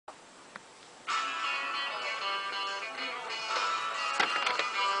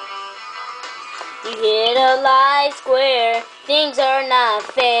You hit a light square, things are not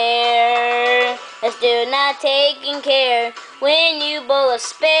fair. I'm still not taking care when you bowl a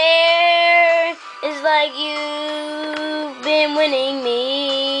spare. It's like you've been winning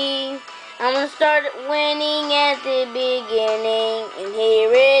me. I'm gonna start winning at the beginning, and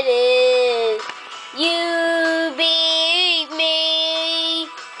here it is. You beat me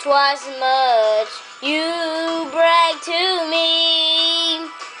twice as much. You brag to me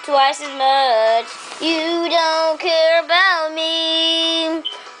twice as much. You don't care about me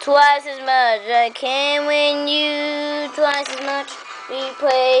twice as much. I can win you twice as much. We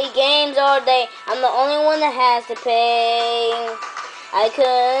play games all day. I'm the only one that has to pay. I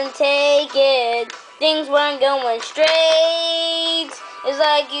couldn't take it. Things weren't going straight. It's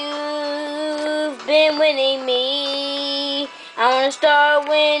like you've been winning me. I wanna start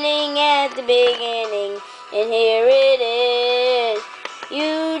winning at the beginning, and here it is.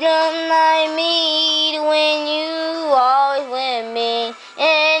 You don't like me to win, you always win me,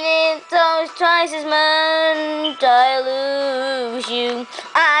 and it's always twice as much I lose you.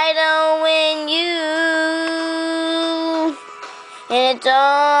 I don't win you, and it's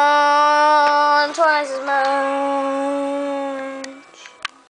all twice as much.